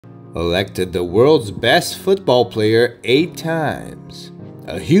Elected the world's best football player 8 times.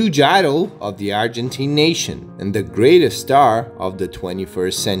 A huge idol of the Argentine nation and the greatest star of the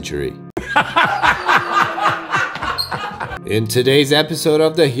 21st century. In today's episode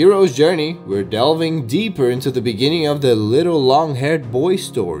of The Hero's Journey, we're delving deeper into the beginning of the little long-haired boy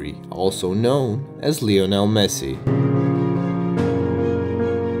story, also known as Lionel Messi.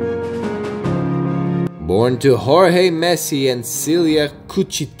 Born to Jorge Messi and Celia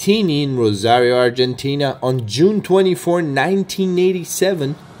Cucitini in Rosario, Argentina on June 24,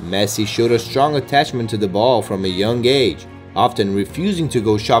 1987, Messi showed a strong attachment to the ball from a young age, often refusing to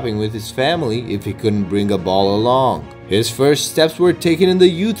go shopping with his family if he couldn't bring a ball along. His first steps were taken in the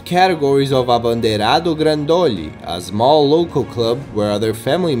youth categories of Abanderado Grandoli, a small local club where other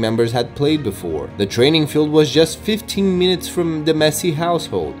family members had played before. The training field was just 15 minutes from the Messi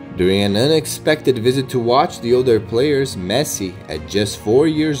household. During an unexpected visit to watch the older players, Messi, at just 4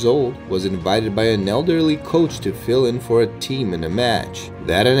 years old, was invited by an elderly coach to fill in for a team in a match.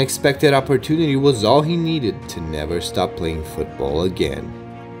 That unexpected opportunity was all he needed to never stop playing football again.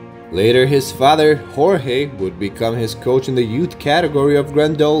 Later, his father, Jorge, would become his coach in the youth category of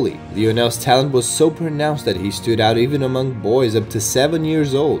Grandoli. Lionel's talent was so pronounced that he stood out even among boys up to 7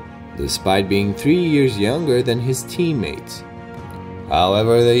 years old, despite being 3 years younger than his teammates.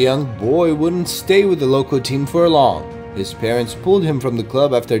 However, the young boy wouldn't stay with the local team for long. His parents pulled him from the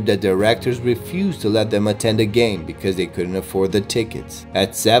club after the directors refused to let them attend a game because they couldn't afford the tickets.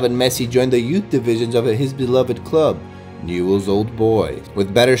 At 7, Messi joined the youth divisions of his beloved club, Newell's Old Boys.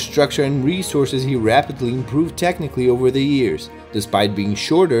 With better structure and resources, he rapidly improved technically over the years, despite being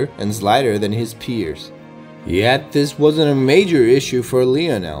shorter and slighter than his peers. Yet this wasn't a major issue for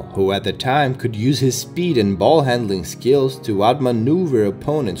Lionel, who at the time could use his speed and ball handling skills to outmaneuver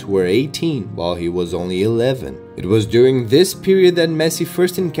opponents who were 18 while he was only 11. It was during this period that Messi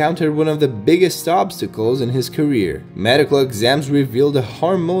first encountered one of the biggest obstacles in his career. Medical exams revealed a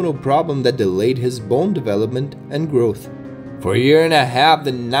hormonal problem that delayed his bone development and growth. For a year and a half,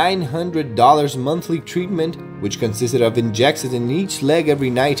 the $900 monthly treatment, which consisted of injections in each leg every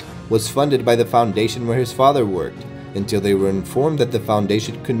night, was funded by the foundation where his father worked, until they were informed that the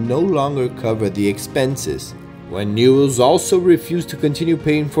foundation could no longer cover the expenses. When Newell's also refused to continue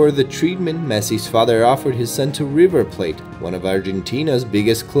paying for the treatment, Messi's father offered his son to River Plate, one of Argentina's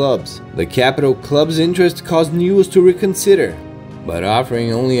biggest clubs. The capital club's interest caused Newell's to reconsider, but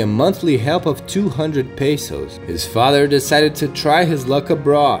offering only a monthly help of 200 pesos. His father decided to try his luck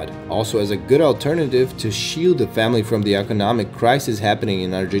abroad, also as a good alternative to shield the family from the economic crisis happening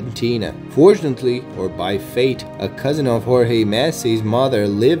in Argentina. Fortunately, or by fate, a cousin of Jorge Messi's mother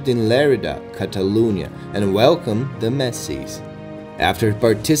lived in Lerida, Catalonia, and welcomed the Messis. After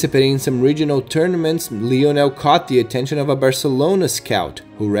participating in some regional tournaments, Lionel caught the attention of a Barcelona scout,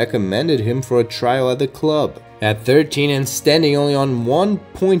 who recommended him for a trial at the club. At 13 and standing only on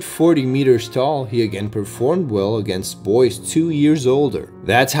 1.40 meters tall, he again performed well against boys 2 years older.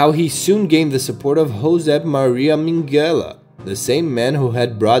 That's how he soon gained the support of Josep Maria Minguella, the same man who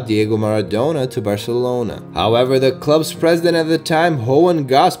had brought Diego Maradona to Barcelona. However, the club's president at the time, Joan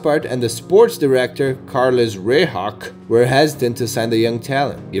Gaspart, and the sports director, Carles Rehac, were hesitant to sign the young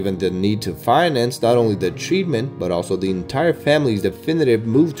talent, given the need to finance not only the treatment, but also the entire family's definitive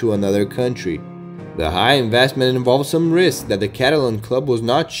move to another country. The high investment involved some risks that the Catalan club was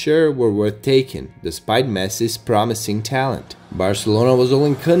not sure were worth taking, despite Messi's promising talent. Barcelona was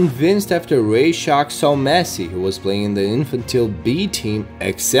only convinced after Rehac saw Messi, who was playing in the infantile B team,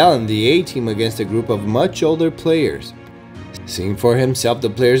 excel in the A team against a group of much older players. Seeing for himself the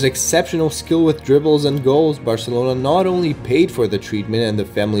player's exceptional skill with dribbles and goals, Barcelona not only paid for the treatment and the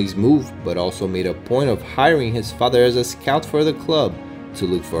family's move, but also made a point of hiring his father as a scout for the club, to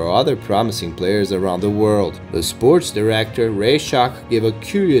look for other promising players around the world. The sports director, Rehac, gave a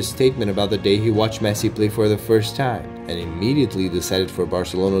curious statement about the day he watched Messi play for the first time, and immediately decided for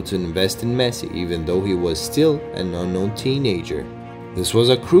Barcelona to invest in Messi, even though he was still an unknown teenager. This was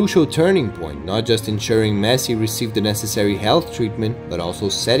a crucial turning point, not just ensuring Messi received the necessary health treatment, but also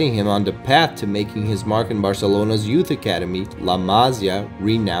setting him on the path to making his mark in Barcelona's youth academy, La Masia,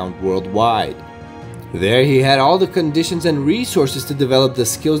 renowned worldwide. There he had all the conditions and resources to develop the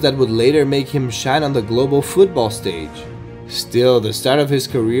skills that would later make him shine on the global football stage. Still, the start of his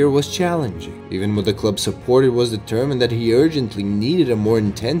career was challenging. Even with the club's support, it was determined that he urgently needed a more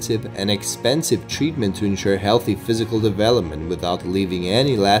intensive and expensive treatment to ensure healthy physical development without leaving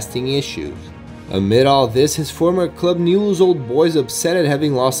any lasting issues. Amid all this, his former club Newell's Old Boys, upset at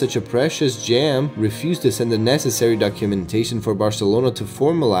having lost such a precious gem, refused to send the necessary documentation for Barcelona to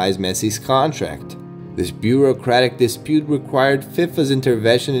formalize Messi's contract. This bureaucratic dispute required FIFA's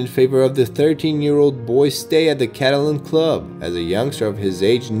intervention in favor of the 13-year-old boy's stay at the Catalan club, as a youngster of his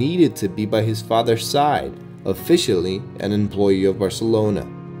age needed to be by his father's side, officially an employee of Barcelona.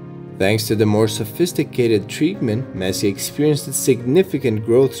 Thanks to the more sophisticated treatment, Messi experienced a significant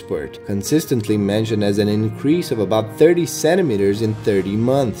growth spurt, consistently mentioned as an increase of about 30 centimeters in 30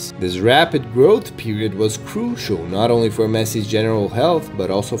 months. This rapid growth period was crucial not only for Messi's general health,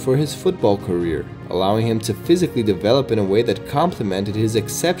 but also for his football career, allowing him to physically develop in a way that complemented his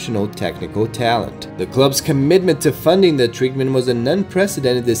exceptional technical talent. The club's commitment to funding the treatment was an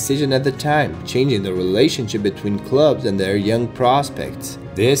unprecedented decision at the time, changing the relationship between clubs and their young prospects.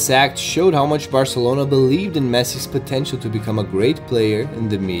 This act showed how much Barcelona believed in Messi's potential to become a great player in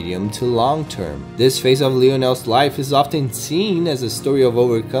the medium to long term. This phase of Lionel's life is often seen as a story of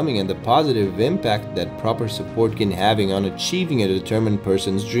overcoming and the positive impact that proper support can have on achieving a determined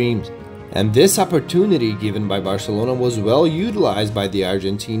person's dreams. And this opportunity given by Barcelona was well utilized by the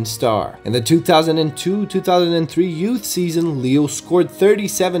Argentine star. In the 2002-2003 youth season, Leo scored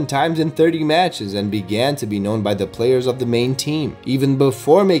 37 times in 30 matches and began to be known by the players of the main team. Even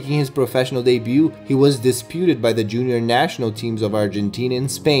before making his professional debut, he was disputed by the junior national teams of Argentina and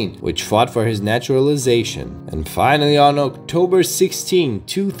Spain, which fought for his naturalization. And finally, on October 16,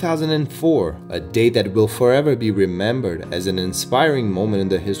 2004, a date that will forever be remembered as an inspiring moment in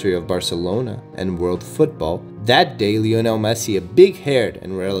the history of Barcelona and world football, that day Lionel Messi, a big-haired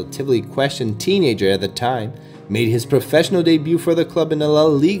and relatively questioned teenager at the time, made his professional debut for the club in a La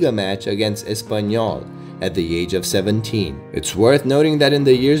Liga match against Espanyol at the age of 17. It's worth noting that in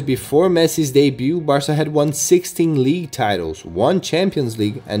the years before Messi's debut, Barca had won 16 league titles, 1 Champions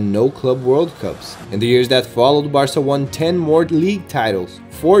League, and no Club World Cups. In the years that followed, Barca won 10 more league titles,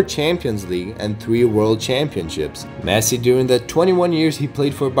 4 Champions League, and 3 World Championships. Messi, during the 21 years he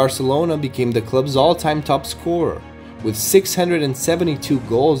played for Barcelona, became the club's all-time top scorer, with 672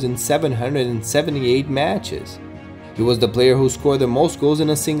 goals in 778 matches. He was the player who scored the most goals in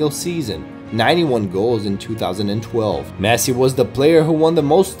a single season, 91 goals in 2012. Messi was the player who won the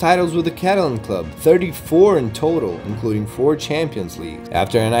most titles with the Catalan club, 34 in total, including 4 Champions Leagues.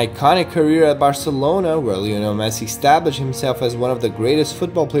 After an iconic career at Barcelona, where Lionel Messi established himself as one of the greatest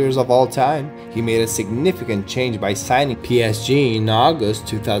football players of all time, he made a significant change by signing PSG in August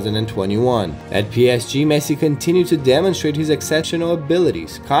 2021. At PSG, Messi continued to demonstrate his exceptional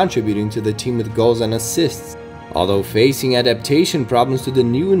abilities, contributing to the team with goals and assists, although facing adaptation problems to the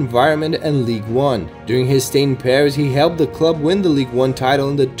new environment and Ligue 1. During his stay in Paris, he helped the club win the Ligue 1 title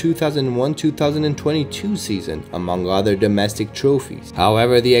in the 2001-2022 season, among other domestic trophies.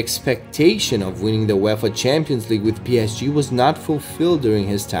 However, the expectation of winning the UEFA Champions League with PSG was not fulfilled during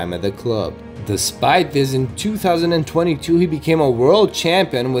his time at the club. Despite this, in 2022 he became a world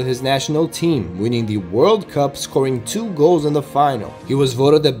champion with his national team, winning the World Cup, scoring 2 goals in the final. He was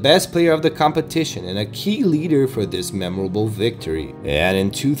voted the best player of the competition and a key leader for this memorable victory. And in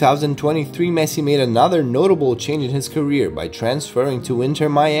 2023, Messi made another notable change in his career by transferring to Inter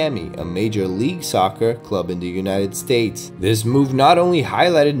Miami, a Major League Soccer club in the United States. This move not only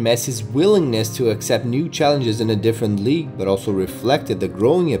highlighted Messi's willingness to accept new challenges in a different league, but also reflected the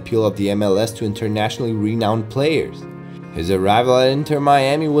growing appeal of the MLS to internationally renowned players. His arrival at Inter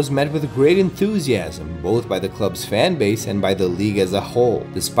Miami was met with great enthusiasm, both by the club's fan base and by the league as a whole.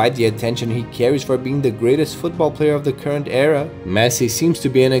 Despite the attention he carries for being the greatest football player of the current era, Messi seems to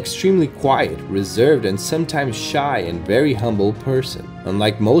be an extremely quiet, reserved, and sometimes shy and very humble person.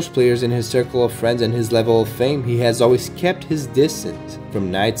 Unlike most players in his circle of friends and his level of fame, he has always kept his distance from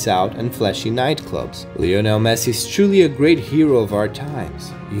nights out and flashy nightclubs. Lionel Messi is truly a great hero of our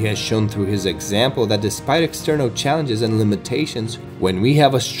times. He has shown through his example that despite external challenges and limitations, when we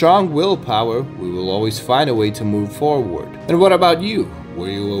have a strong willpower, we will always find a way to move forward. And what about you? Were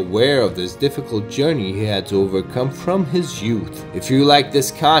you aware of this difficult journey he had to overcome from his youth? If you like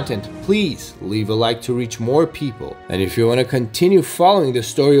this content, please leave a like to reach more people. And if you want to continue following the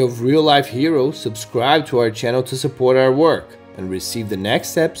story of real-life heroes, subscribe to our channel to support our work and receive the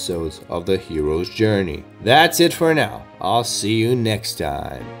next episodes of the hero's journey. That's it for now. I'll see you next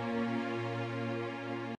time.